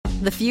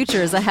The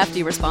future is a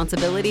hefty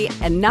responsibility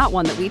and not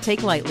one that we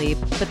take lightly,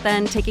 but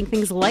then taking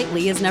things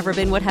lightly has never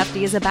been what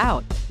Hefty is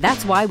about.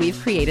 That's why we've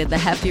created the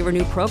Hefty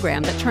Renew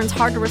program that turns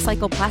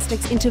hard-to-recycle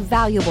plastics into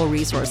valuable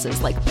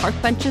resources like park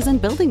benches and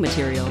building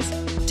materials.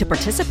 To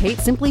participate,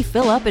 simply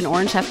fill up an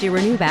orange Hefty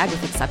Renew bag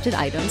with accepted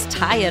items,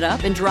 tie it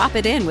up, and drop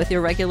it in with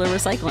your regular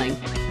recycling.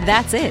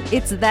 That's it.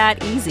 It's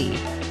that easy.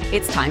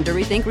 It's time to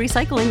rethink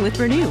recycling with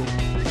Renew.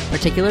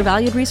 Particular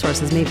valued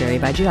resources may vary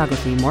by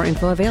geography. More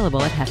info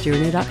available at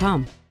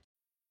heftyrenew.com.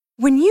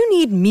 When you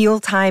need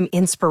mealtime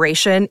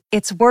inspiration,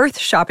 it's worth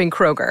shopping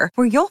Kroger,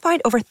 where you'll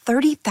find over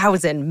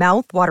 30,000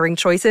 mouth-watering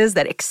choices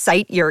that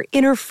excite your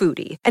inner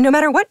foodie. And no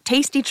matter what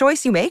tasty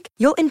choice you make,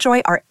 you'll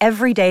enjoy our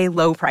everyday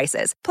low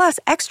prices, plus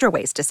extra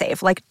ways to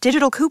save, like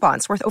digital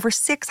coupons worth over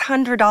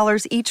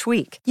 $600 each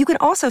week. You can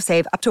also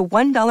save up to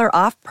 $1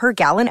 off per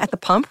gallon at the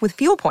pump with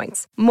fuel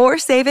points. More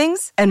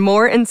savings and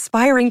more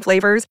inspiring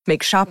flavors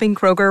make shopping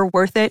Kroger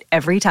worth it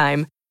every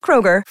time.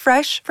 Kroger,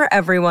 fresh for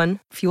everyone.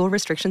 Fuel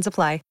restrictions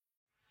apply.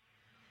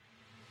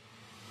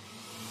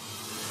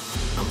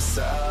 I'm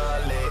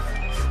solid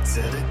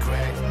to the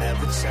crack,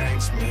 never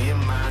change. Me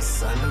and my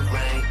son, the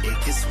rain,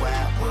 it gets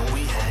wild when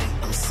we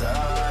hang. I'm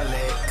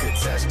solid, could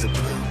touch the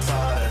blue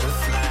part of the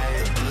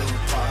flame, the blue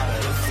part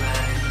of the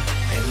flame.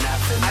 Ain't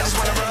nothing. I just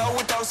wanna roll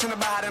with those in the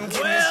bottom.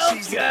 Welcome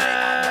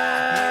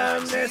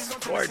to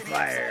Sport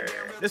Fire,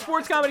 the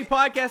sports comedy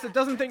podcast that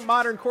doesn't think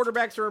modern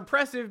quarterbacks are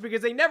impressive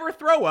because they never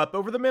throw up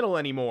over the middle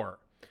anymore.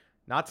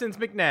 Not since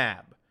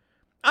McNabb.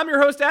 I'm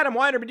your host, Adam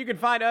Weiner, but you can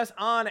find us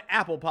on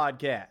Apple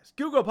Podcasts,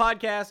 Google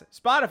Podcasts,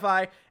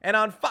 Spotify, and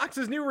on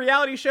Fox's new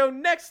reality show,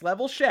 Next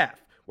Level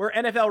Chef, where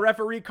NFL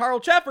referee Carl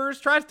Cheffers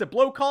tries to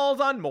blow calls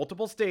on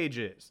multiple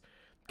stages.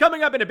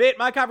 Coming up in a bit,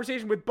 my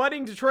conversation with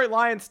budding Detroit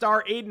Lions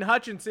star Aiden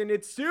Hutchinson.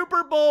 It's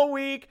Super Bowl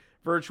week,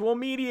 virtual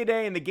media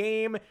day, and the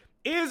game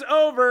is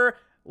over.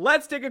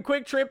 Let's take a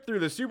quick trip through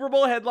the Super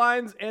Bowl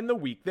headlines and the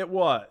week that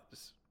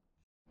was.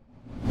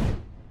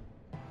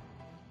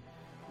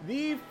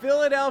 The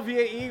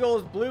Philadelphia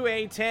Eagles blew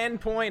a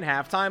 10-point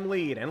halftime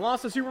lead and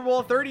lost the Super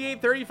Bowl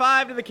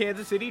 38-35 to the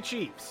Kansas City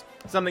Chiefs.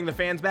 Something the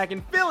fans back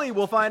in Philly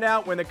will find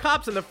out when the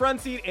cops in the front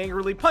seat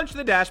angrily punch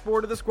the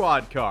dashboard of the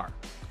squad car.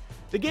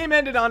 The game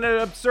ended on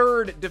an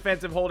absurd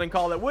defensive holding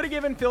call that would have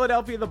given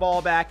Philadelphia the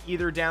ball back,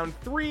 either down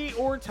 3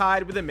 or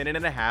tied with a minute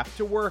and a half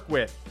to work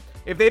with.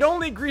 If they'd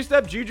only greased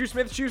up Juju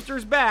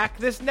Smith-Schuster's back,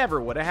 this never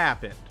would have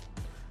happened.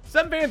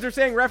 Some fans are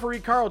saying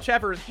referee Carl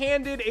Cheffers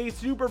handed a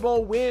Super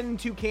Bowl win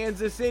to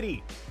Kansas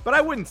City, but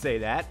I wouldn't say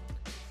that.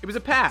 It was a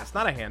pass,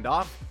 not a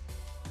handoff.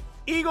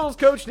 Eagles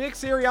coach Nick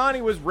Sirianni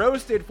was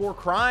roasted for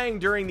crying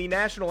during the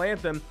national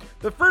anthem,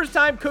 the first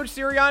time Coach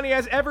Sirianni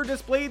has ever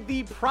displayed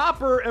the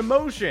proper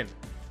emotion.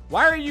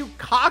 Why are you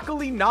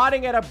cockily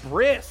nodding at a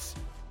bris?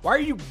 Why are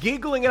you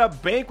giggling at a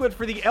banquet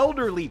for the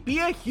elderly? Be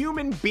a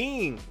human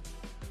being.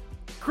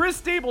 Chris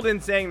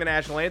Stapleton sang the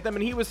national anthem,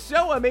 and he was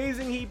so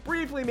amazing he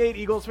briefly made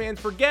Eagles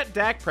fans forget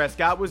Dak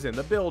Prescott was in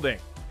the building.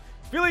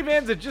 Philly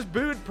fans had just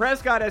booed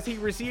Prescott as he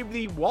received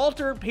the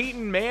Walter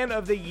Payton Man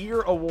of the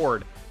Year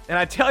award. And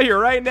I tell you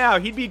right now,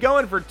 he'd be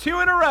going for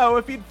 2 in a row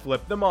if he'd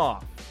flipped them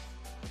off.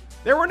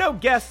 There were no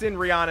guests in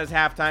Rihanna's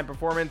halftime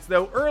performance,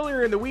 though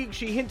earlier in the week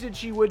she hinted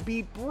she would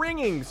be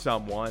bringing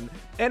someone,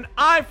 and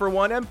I, for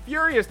one, am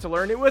furious to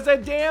learn it was a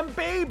damn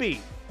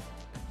baby.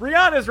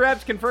 Rihanna's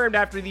reps confirmed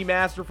after the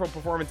masterful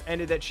performance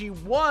ended that she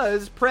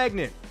was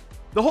pregnant.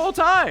 The whole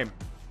time.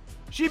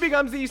 She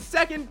becomes the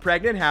second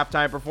pregnant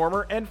halftime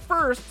performer and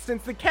first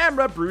since the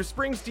camera Bruce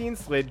Springsteen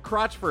slid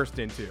crotch first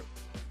into.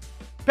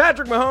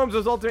 Patrick Mahomes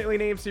was ultimately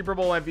named Super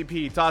Bowl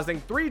MVP, tossing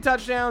 3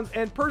 touchdowns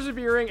and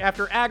persevering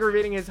after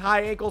aggravating his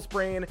high ankle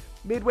sprain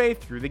midway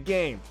through the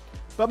game.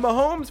 But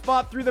Mahomes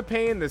fought through the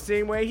pain the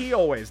same way he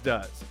always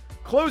does,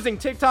 closing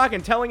TikTok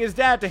and telling his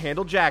dad to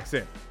handle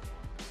Jackson.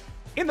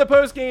 In the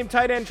postgame,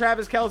 tight end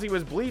Travis Kelce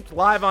was bleeped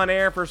live on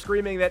air for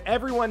screaming that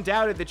everyone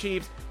doubted the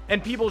Chiefs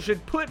and people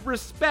should put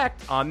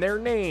respect on their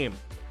name.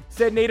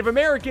 Said Native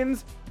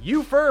Americans,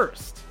 you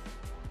first.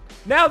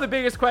 Now the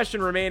biggest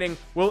question remaining,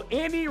 will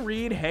Andy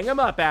Reid hang him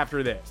up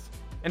after this?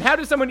 And how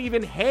does someone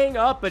even hang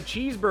up a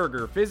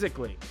cheeseburger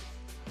physically?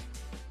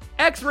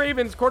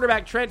 Ex-Ravens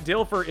quarterback Trent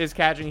Dilfer is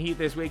catching heat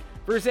this week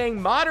for saying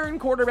modern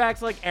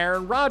quarterbacks like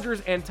Aaron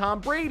Rodgers and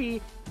Tom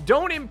Brady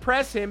don't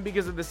impress him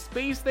because of the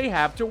space they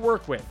have to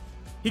work with.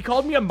 He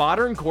called me a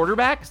modern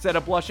quarterback, said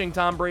a blushing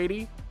Tom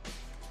Brady.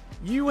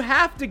 You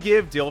have to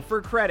give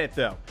Dilfer credit,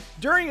 though.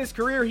 During his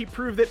career, he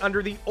proved that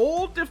under the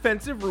old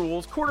defensive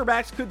rules,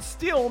 quarterbacks could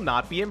still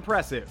not be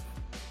impressive.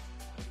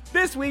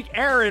 This week,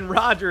 Aaron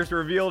Rodgers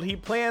revealed he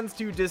plans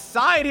to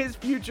decide his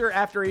future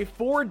after a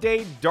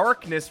 4-day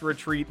darkness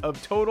retreat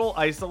of total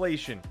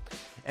isolation.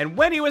 And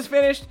when he was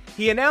finished,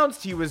 he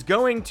announced he was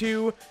going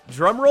to,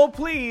 drumroll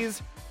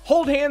please,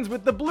 hold hands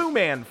with the Blue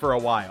Man for a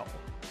while.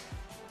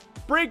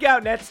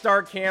 Breakout Nets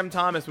star Cam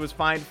Thomas was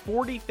fined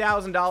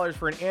 $40,000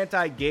 for an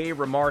anti-gay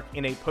remark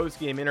in a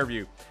post-game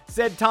interview.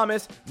 Said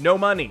Thomas, no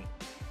money.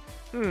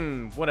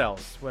 What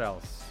else?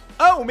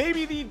 Oh,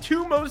 maybe the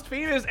 2 most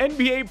famous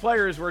NBA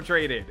players were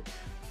traded.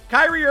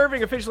 Kyrie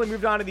Irving officially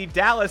moved on to the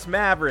Dallas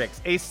Mavericks,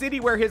 a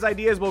city where his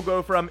ideas will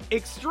go from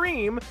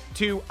extreme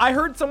to I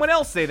heard someone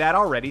else say that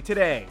already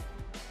today.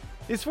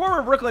 His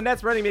former Brooklyn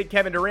Nets running mate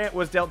Kevin Durant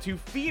was dealt to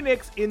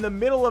Phoenix in the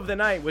middle of the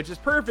night, which is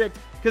perfect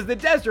because the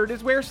desert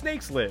is where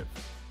snakes live.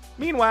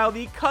 Meanwhile,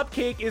 the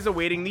cupcake is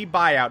awaiting the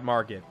buyout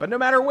market, but no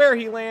matter where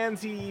he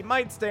lands, he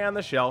might stay on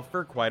the shelf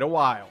for quite a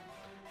while.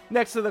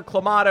 Next to the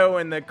Clamato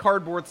and the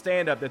cardboard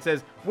stand-up that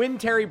says, win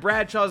Terry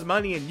Bradshaw's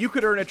money and you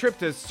could earn a trip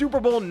to Super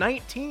Bowl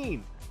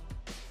 19.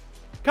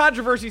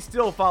 Controversy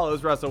still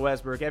follows Russell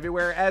Westbrook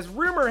everywhere, as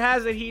rumor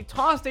has it he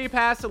tossed a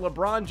pass to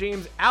LeBron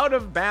James out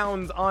of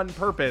bounds on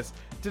purpose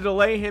to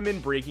delay him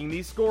in breaking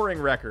the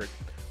scoring record.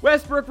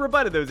 Westbrook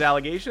rebutted those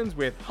allegations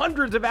with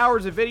hundreds of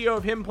hours of video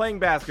of him playing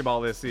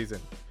basketball this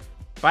season.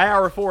 By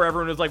hour 4,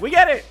 everyone was like, we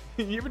get it!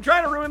 You've been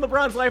trying to ruin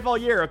LeBron's life all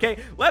year, okay?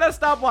 Let us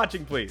stop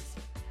watching, please.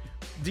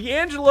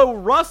 D'Angelo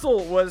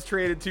Russell was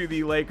traded to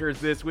the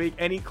Lakers this week,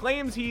 and he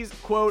claims he's,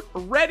 quote,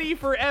 ready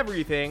for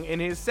everything in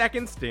his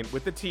second stint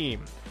with the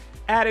team.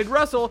 Added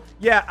Russell,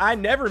 yeah, I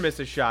never miss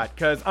a shot,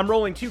 cause I'm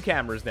rolling 2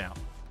 cameras now.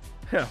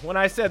 When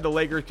I said the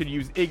Lakers could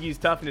use Iggy's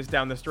toughness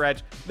down the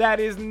stretch,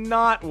 that is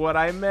not what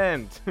I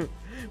meant.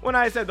 When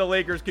I said the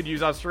Lakers could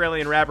use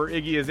Australian rapper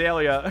Iggy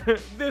Azalea,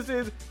 this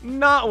is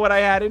not what I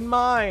had in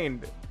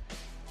mind.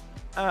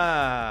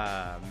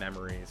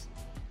 Memories.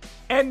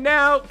 And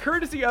now,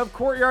 courtesy of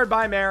Courtyard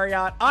by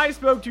Marriott, I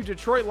spoke to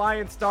Detroit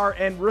Lions star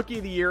and Rookie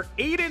of the Year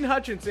Aiden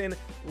Hutchinson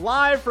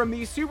live from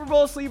the Super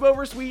Bowl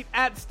sleepover suite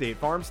at State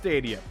Farm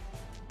Stadium.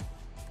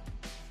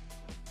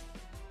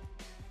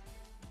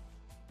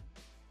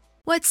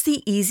 What's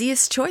the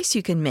easiest choice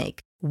you can make?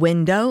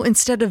 Window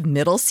instead of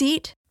middle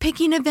seat?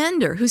 Picking a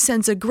vendor who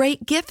sends a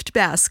great gift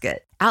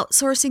basket?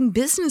 Outsourcing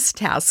business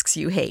tasks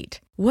you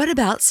hate? What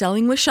about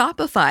selling with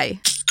Shopify?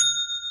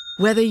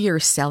 Whether you're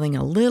selling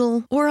a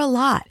little or a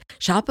lot,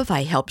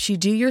 Shopify helps you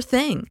do your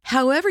thing,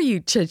 however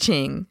you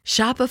cha-ching.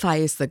 Shopify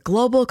is the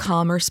global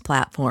commerce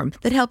platform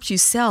that helps you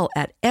sell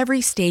at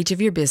every stage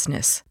of your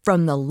business.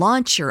 From the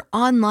launch your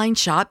online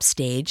shop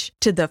stage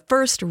to the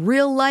first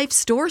real-life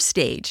store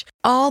stage,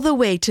 all the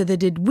way to the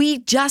did we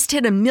just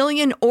hit 1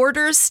 million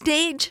orders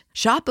stage.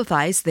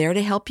 Shopify's there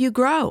to help you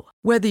grow.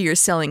 Whether you're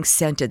selling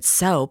scented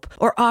soap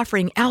or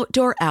offering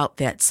outdoor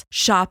outfits,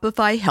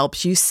 Shopify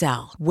helps you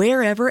sell.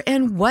 Wherever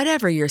and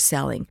whatever you're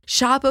selling,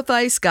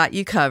 Shopify's got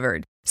you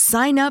covered.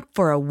 Sign up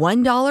for a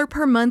 $1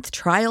 per month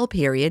trial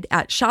period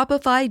at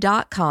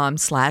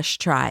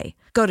shopify.com/try.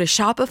 Go to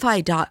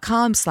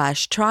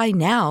shopify.com/try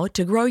now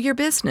to grow your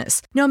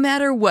business, no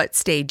matter what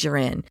stage you're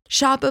in.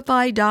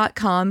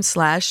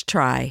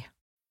 Shopify.com/try.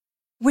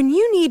 When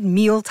you need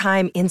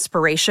mealtime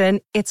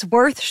inspiration, it's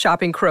worth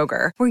shopping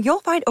Kroger, where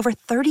you'll find over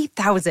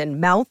 30,000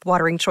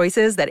 mouth-watering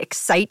choices that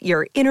excite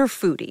your inner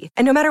foodie.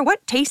 And no matter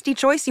what tasty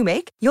choice you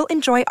make, you'll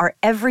enjoy our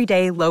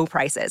everyday low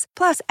prices,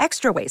 plus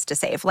extra ways to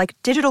save, like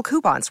digital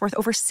coupons worth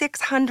over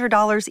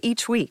 $600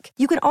 each week.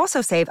 You can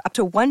also save up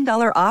to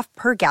 $1 off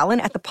per gallon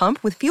at the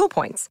pump with fuel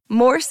points.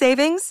 More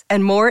savings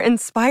and more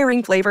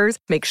inspiring flavors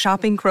make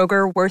shopping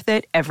Kroger worth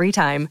it every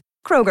time.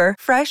 Kroger,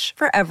 fresh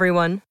for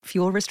everyone.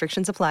 Fuel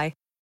restrictions apply.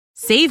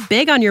 Save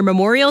big on your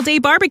Memorial Day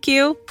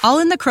barbecue, all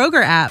in the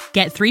Kroger app.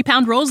 Get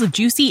 3-pound rolls of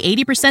juicy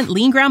 80%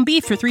 lean ground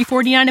beef for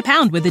 $3.49 a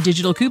pound with a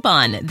digital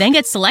coupon. Then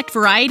get select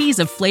varieties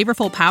of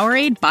flavorful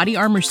Powerade, Body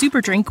Armor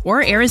Super Drink,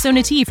 or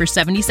Arizona tea for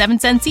 77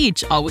 cents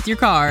each, all with your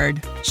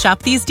card.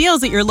 Shop these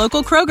deals at your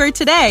local Kroger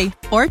today,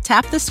 or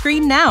tap the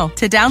screen now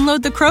to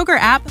download the Kroger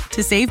app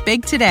to save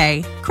big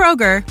today.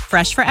 Kroger,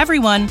 fresh for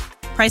everyone.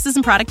 Prices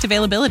and product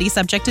availability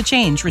subject to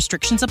change.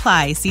 Restrictions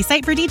apply. See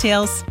site for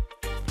details.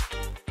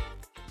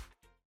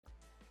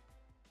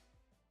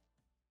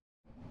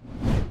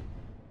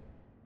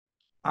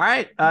 All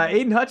right,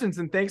 Aiden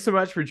Hutchinson, thanks so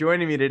much for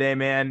joining me today,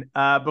 man.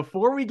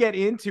 Before we get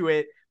into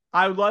it,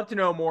 I would love to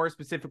know more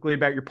specifically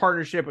about your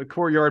partnership with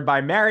Courtyard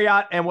by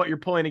Marriott and what you're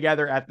pulling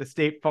together at the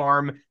State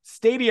Farm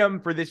Stadium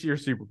for this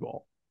year's Super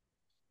Bowl.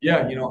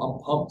 Yeah, I'm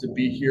pumped to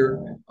be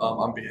here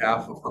on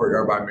behalf of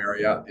Courtyard by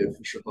Marriott, the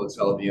official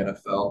hotel of the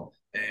NFL.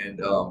 And,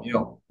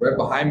 right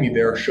behind me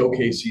there,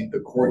 showcasing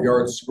the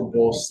Courtyard Super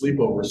Bowl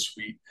sleepover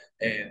suite.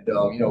 And,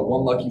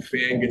 one lucky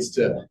fan gets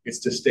to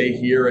stay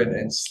here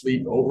and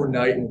sleep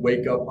overnight and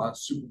wake up on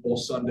Super Bowl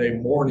Sunday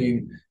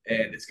morning.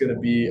 And it's going to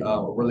be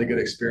a really good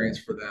experience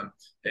for them.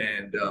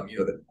 And,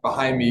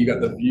 behind me, you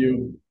got the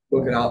view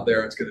looking out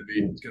there. It's going to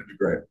be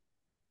great.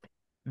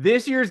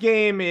 This year's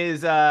game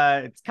is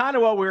it's kind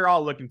of what we're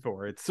all looking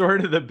for. It's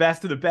sort of the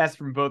best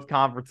from both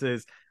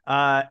conferences,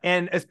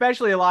 and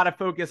especially a lot of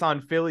focus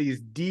on Philly's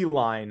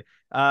D-line.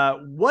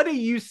 What do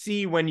you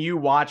see when you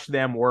watch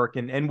them work,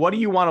 and what do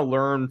you want to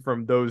learn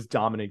from those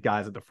dominant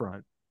guys at the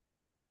front?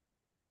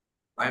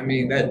 I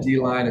mean, that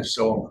D-line is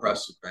so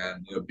impressive,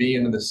 man.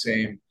 Being in the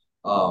same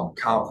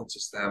conference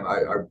as them,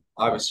 I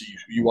obviously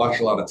you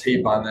watch a lot of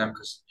tape on them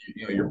because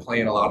you're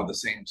playing a lot of the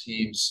same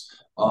teams.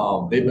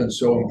 They've been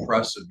so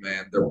impressive,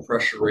 man. Their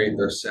pressure rate,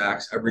 their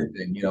sacks,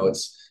 everything.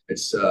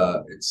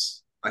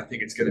 I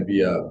think it's going to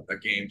be a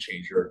game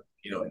changer.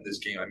 In this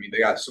game. I mean, they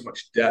got so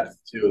much depth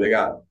too. They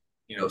got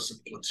some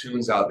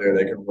platoons out there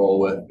they can roll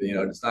with.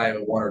 It's not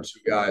even one or two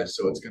guys,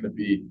 so it's gonna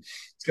be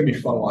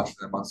fun watching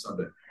them on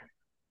Sunday.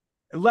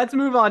 Let's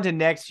move on to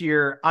next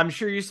year. I'm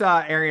sure you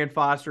saw Arian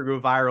Foster go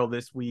viral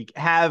this week.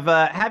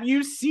 Have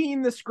you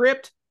seen the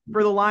script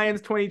for the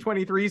Lions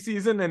 2023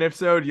 season? And if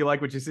so, do you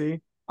like what you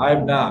see? I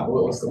have not.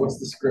 What's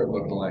the script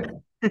looking like?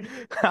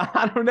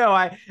 I don't know.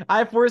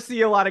 I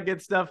foresee a lot of good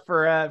stuff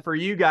for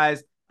you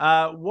guys.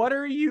 What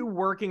are you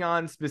working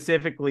on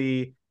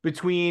specifically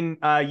between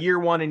year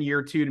one and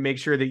year two to make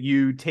sure that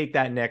you take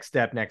that next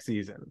step next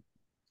season?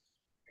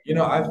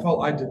 I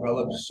felt I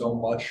developed so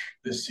much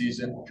this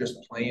season, just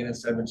playing in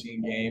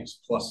 17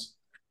 games plus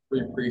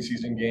 3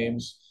 preseason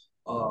games.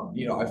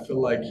 I feel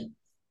like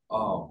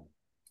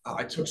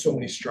I took so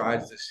many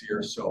strides this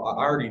year, so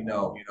I already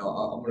know.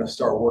 I'm going to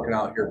start working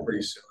out here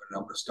pretty soon, and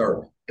I'm going to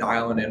start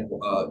dialing in,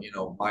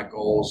 my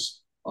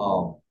goals. I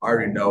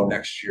already know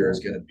next year is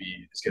going to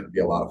be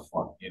a lot of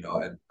fun.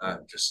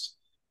 And just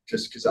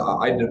because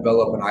I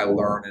develop and I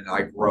learn and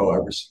I grow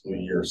every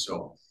single year,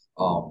 so.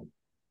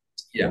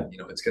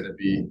 It's gonna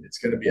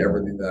be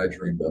everything that I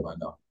dreamed of. I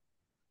know.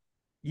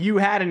 You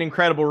had an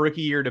incredible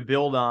rookie year to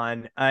build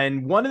on,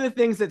 and one of the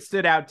things that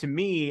stood out to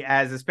me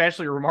as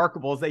especially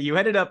remarkable is that you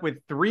ended up with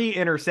 3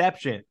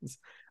 interceptions.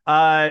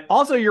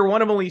 Also, you're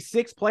one of only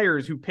 6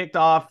 players who picked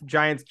off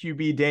Giants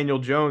QB Daniel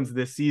Jones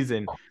this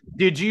season.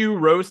 Did you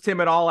roast him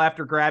at all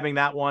after grabbing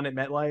that one at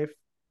MetLife?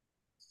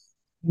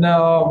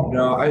 No,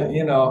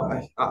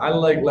 I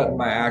like letting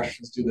my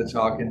actions do the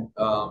talking.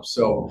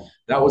 So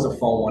that was a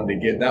fun one to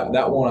get.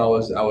 That one I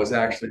was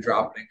actually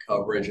dropping in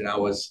coverage, and it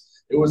was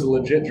a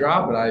legit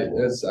drop, and I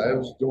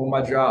was doing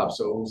my job.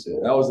 So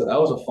that was a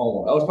fun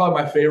one. That was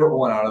probably my favorite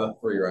one out of the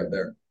 3 right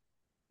there.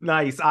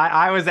 Nice.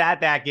 I was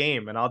at that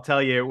game, and I'll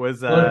tell you, it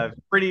was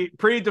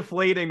pretty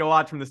deflating to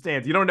watch from the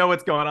stands. You don't know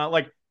what's going on.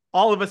 Like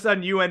all of a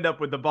sudden, you end up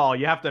with the ball.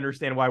 You have to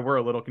understand why we're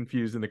a little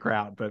confused in the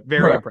crowd, but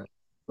very impressive.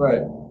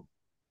 Right.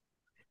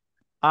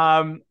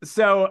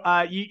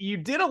 So you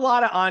did a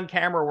lot of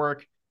on-camera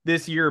work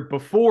this year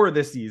before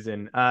the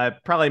season,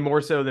 probably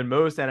more so than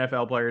most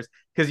NFL players,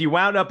 because you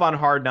wound up on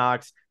Hard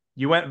Knocks.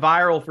 You went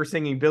viral for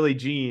singing Billie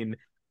Jean.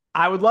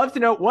 I would love to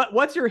know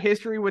what's your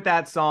history with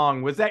that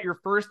song? Was that your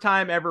first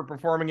time ever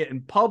performing it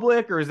in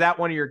public, or is that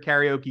one of your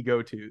karaoke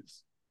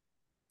go-tos?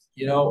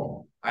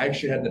 I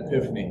actually had an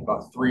epiphany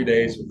about 3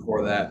 days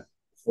before that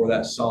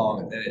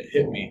song, and then it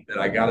hit me that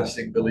I gotta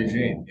sing Billie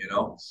Jean,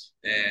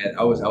 and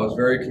I was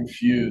very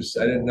confused.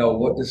 I didn't know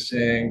what to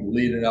sing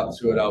leading up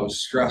to it. I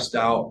was stressed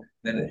out.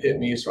 Then it hit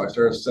me, so I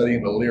started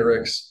studying the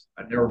lyrics.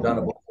 I'd never done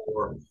it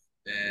before,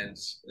 and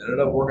it ended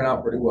up working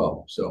out pretty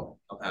well. So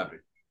I'm happy.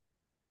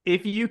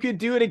 If you could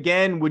do it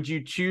again, would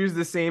you choose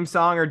the same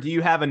song, or do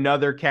you have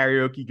another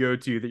karaoke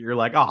go-to that you're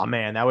like, oh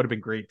man, that would have been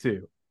great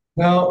too?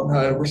 No,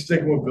 we're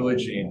sticking with Billie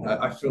Jean.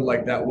 I feel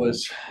like that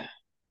was.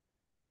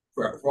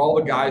 For all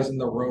the guys in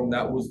the room,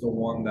 that was the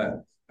one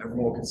that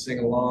everyone could sing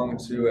along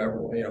to.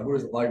 Everyone, who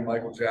doesn't like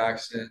Michael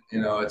Jackson? It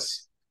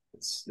was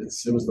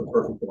the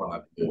perfect one, I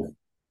believe.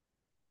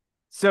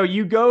 So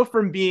you go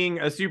from being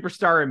a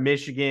superstar at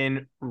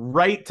Michigan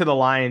right to the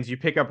Lions. You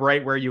pick up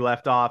right where you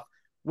left off.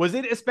 Was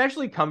it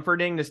especially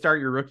comforting to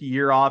start your rookie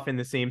year off in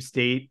the same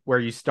state where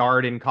you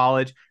started in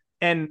college?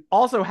 And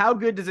also, how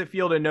good does it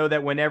feel to know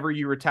that whenever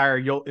you retire,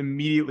 you'll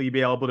immediately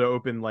be able to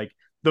open like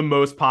the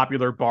most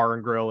popular bar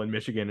and grill in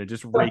Michigan and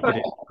just rake it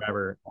in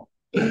forever?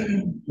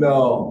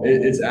 No,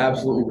 it's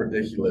absolutely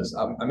ridiculous.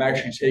 I'm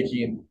actually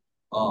taking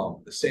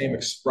the same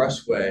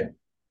expressway,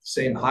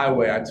 same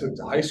highway I took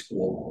to high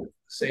school,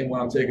 the same one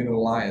I'm taking to the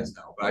Lions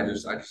now, but I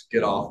just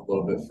get off a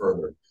little bit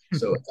further.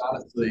 So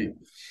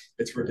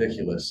it's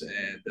ridiculous.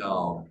 And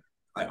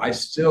I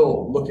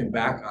still, looking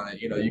back on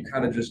it, you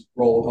kind of just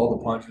roll with all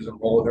the punches and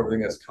roll with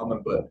everything that's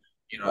coming. But,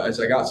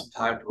 as I got some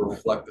time to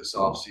reflect this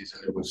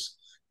offseason,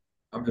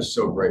 I'm just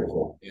so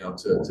grateful,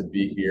 to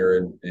be here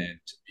and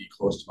to be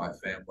close to my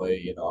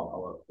family. I'm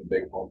a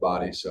big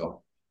homebody,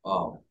 so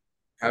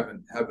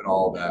having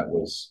all of that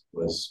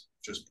was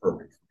just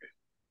perfect for me.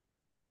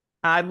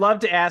 I'd love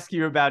to ask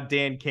you about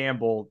Dan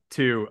Campbell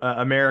too.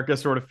 America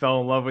sort of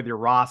fell in love with your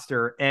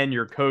roster and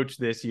your coach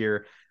this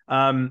year.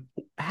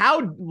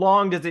 How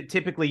long does it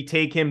typically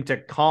take him to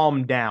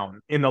calm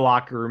down in the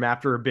locker room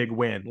after a big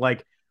win?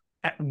 Like,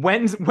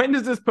 when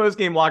does this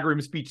post-game locker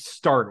room speech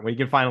start when he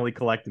can finally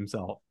collect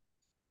himself?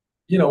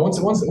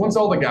 Once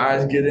all the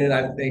guys get in,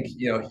 I think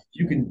you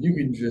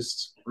can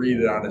just read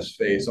it on his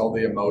face, all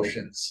the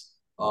emotions.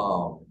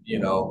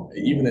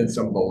 Even in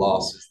some of the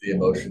losses, the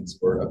emotions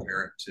were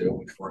apparent too,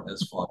 which weren't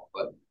as fun.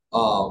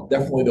 But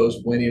definitely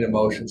those winning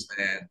emotions,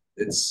 man.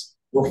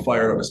 We're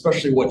fired up,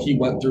 especially what he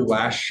went through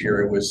last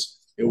year. It was.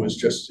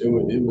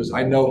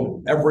 I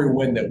know every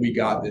win that we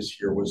got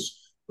this year was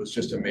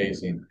just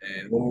amazing.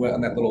 And when we went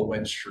on that little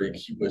win streak,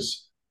 we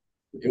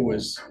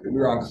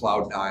were on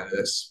cloud 9.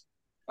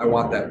 I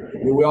want that.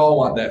 We all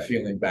want that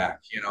feeling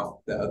back,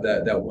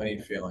 that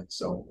winning feeling.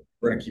 So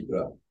we're going to keep it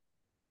up.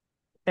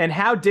 And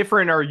how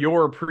different are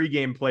your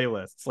pregame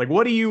playlists? Like,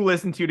 what do you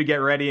listen to get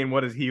ready, and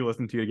what does he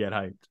listen to get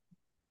hyped?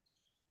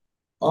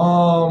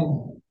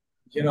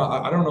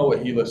 I don't know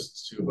what he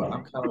listens to, but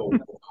I'm kind of a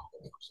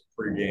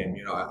pregame.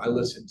 I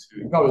listen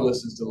to, he probably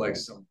listens to like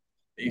some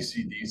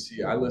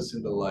AC/DC. I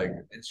listen to like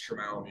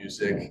instrumental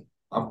music.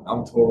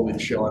 I'm totally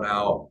chilling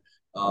out,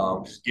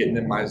 just getting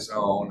in my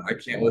zone. I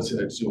can't listen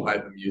to too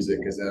hype of music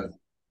because then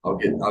I'll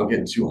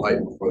get too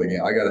hyped before the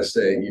game. I gotta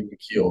stay even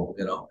keel.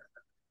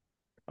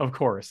 Of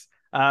course.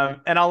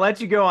 And I'll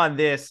let you go on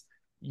this.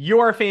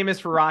 You're famous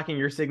for rocking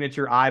your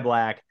signature eye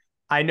black.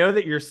 I know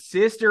that your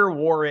sister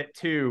wore it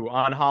too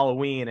on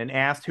Halloween and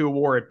asked who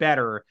wore it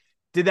better.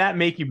 Did that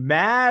make you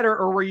mad,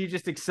 or were you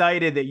just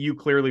excited that you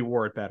clearly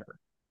wore it better?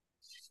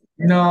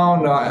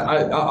 No,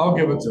 I'll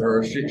give it to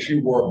her. She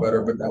wore it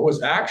better, but that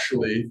was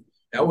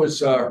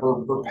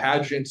her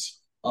pageant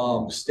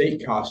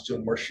state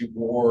costume where she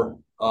wore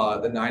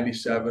the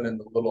 97 and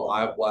the little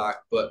eye black.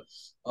 But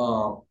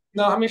no,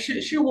 I mean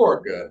she wore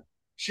it good.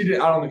 She did.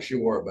 I don't think she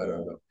wore it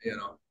better though.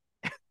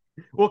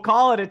 We'll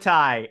call it a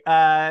tie.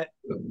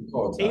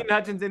 Call it a tie. Aiden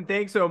Hutchinson,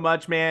 thanks so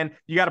much, man.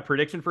 You got a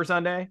prediction for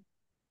Sunday?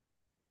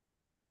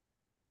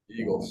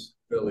 Eagles,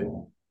 Philly.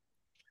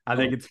 I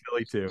think it's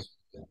Philly too.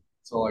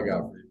 That's all I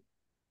got for you.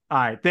 All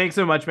right. Thanks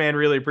so much, man.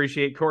 Really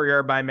appreciate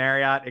Courtyard by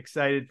Marriott.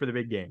 Excited for the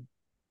big game.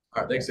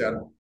 All right. Thanks,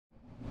 Adam.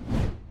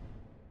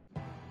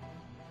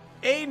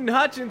 Aiden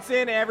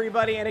Hutchinson,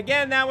 everybody. And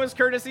again, that was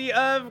courtesy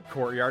of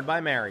Courtyard by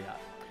Marriott.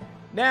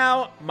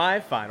 Now, my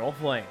final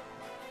flame.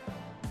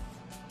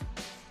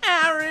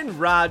 Aaron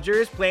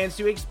Rodgers plans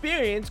to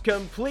experience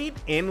complete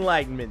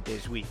enlightenment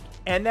this week.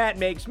 And that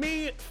makes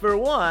me, for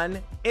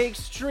one,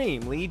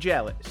 extremely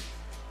jealous.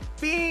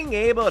 Being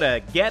able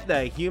to get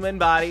the human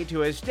body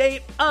to a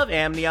state of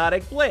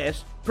amniotic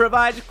bliss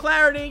provides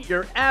clarity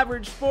your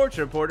average sports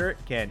reporter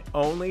can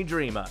only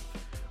dream of.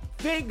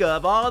 Think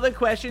of all the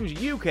questions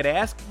you could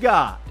ask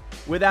God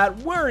without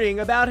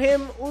worrying about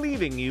him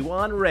leaving you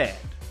on red.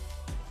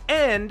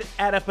 And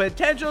at a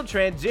potential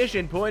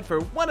transition point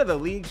for one of the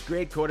league's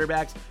great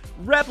quarterbacks,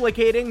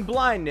 replicating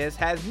blindness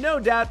has no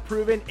doubt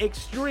proven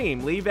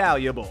extremely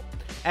valuable,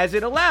 as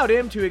it allowed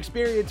him to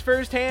experience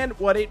firsthand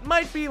what it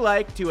might be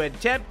like to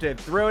attempt to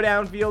throw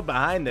downfield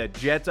behind the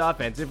Jets'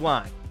 offensive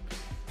line.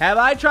 Have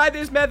I tried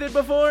this method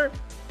before?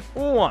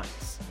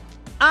 Once.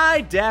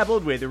 I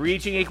dabbled with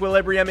reaching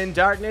equilibrium in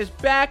darkness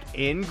back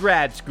in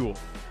grad school,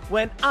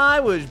 when I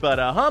was but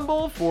a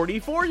humble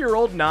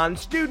 44-year-old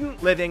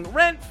non-student living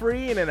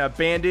rent-free in an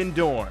abandoned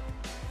dorm.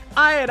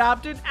 I had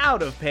opted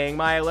out of paying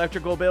my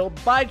electrical bill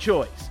by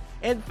choice,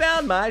 and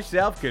found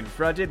myself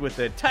confronted with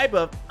the type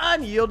of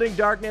unyielding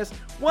darkness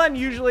one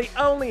usually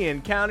only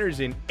encounters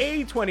in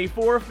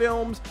A24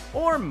 films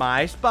or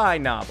My Spy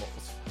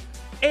novels.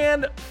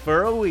 And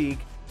for a week,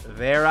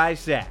 there I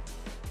sat,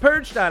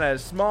 perched on a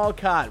small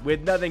cot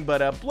with nothing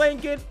but a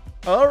blanket,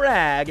 a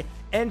rag,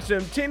 and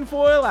some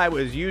tinfoil I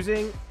was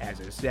using as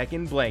a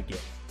second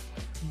blanket.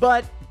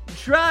 But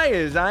try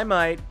as I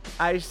might,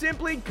 I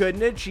simply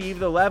couldn't achieve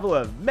the level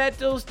of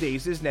mental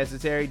stasis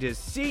necessary to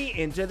see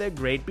into the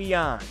great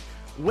beyond,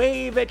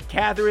 wave at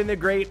Catherine the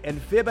Great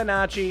and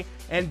Fibonacci,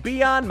 and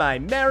be on my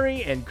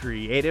merry and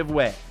creative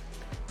way.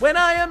 When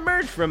I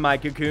emerged from my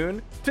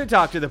cocoon, to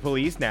talk to the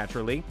police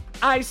naturally,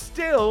 I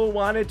still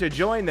wanted to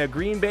join the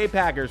Green Bay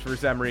Packers for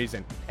some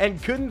reason,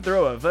 and couldn't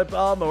throw a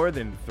football more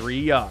than 3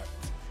 yards.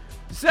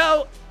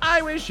 So,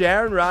 I wish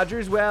Aaron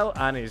Rodgers well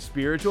on his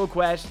spiritual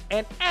quest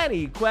and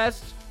any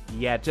quests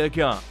yet to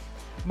come.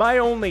 My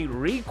only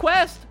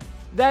request?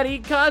 That he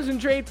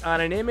concentrates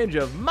on an image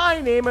of my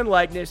name and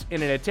likeness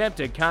in an attempt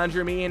to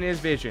conjure me in his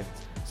visions,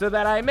 so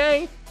that I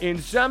may, in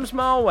some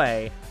small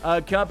way,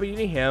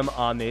 accompany him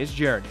on this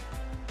journey.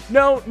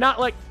 No, not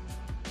like...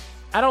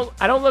 I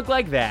don't look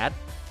like that.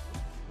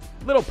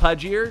 Little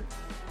pudgier,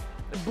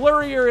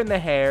 blurrier in the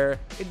hair,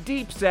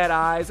 deep set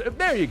eyes.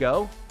 There you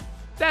go.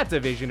 That's a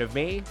vision of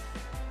me.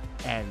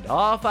 And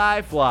off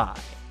I fly.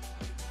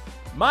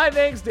 My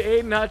thanks to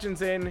Aiden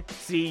Hutchinson.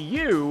 See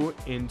you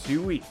in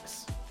 2 weeks.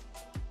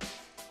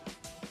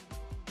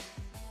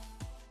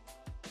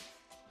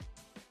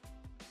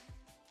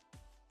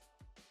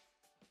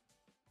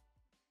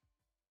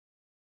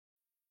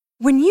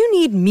 When you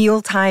need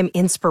mealtime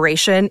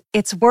inspiration,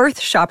 it's worth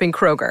shopping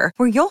Kroger,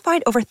 where you'll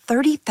find over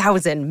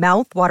 30,000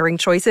 mouth-watering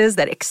choices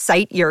that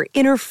excite your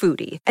inner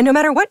foodie. And no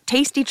matter what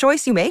tasty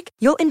choice you make,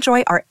 you'll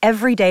enjoy our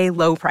everyday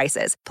low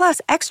prices, plus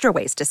extra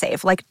ways to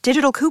save, like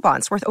digital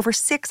coupons worth over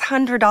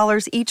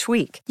 $600 each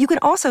week. You can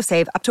also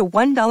save up to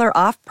 $1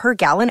 off per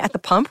gallon at the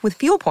pump with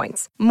fuel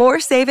points.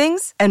 More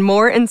savings and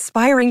more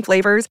inspiring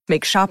flavors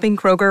make shopping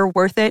Kroger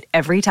worth it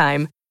every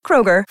time.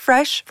 Kroger,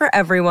 fresh for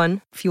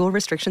everyone. Fuel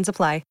restrictions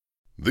apply.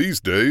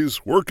 These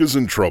days, work is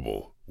in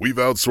trouble. We've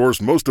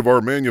outsourced most of our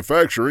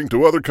manufacturing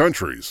to other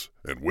countries,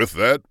 and with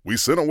that, we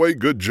sent away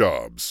good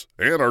jobs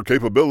and our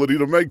capability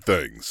to make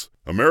things.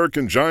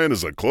 American Giant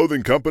is a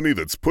clothing company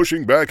that's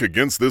pushing back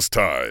against this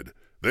tide.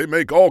 They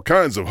make all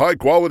kinds of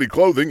high-quality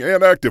clothing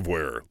and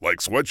activewear, like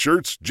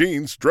sweatshirts,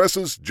 jeans,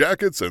 dresses,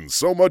 jackets, and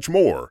so much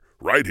more,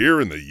 right here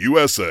in the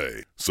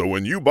USA. So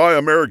when you buy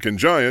American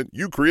Giant,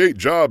 you create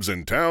jobs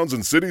in towns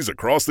and cities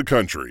across the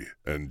country.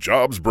 And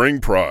jobs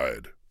bring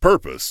pride,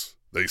 purpose.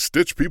 They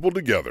stitch people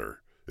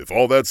together. If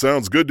all that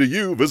sounds good to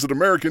you, visit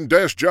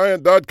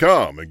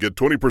American-Giant.com and get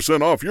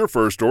 20% off your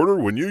first order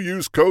when you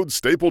use code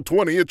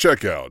STAPLE20 at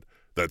checkout.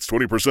 That's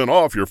 20%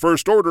 off your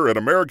first order at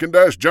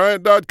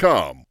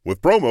American-Giant.com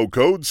with promo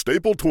code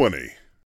STAPLE20.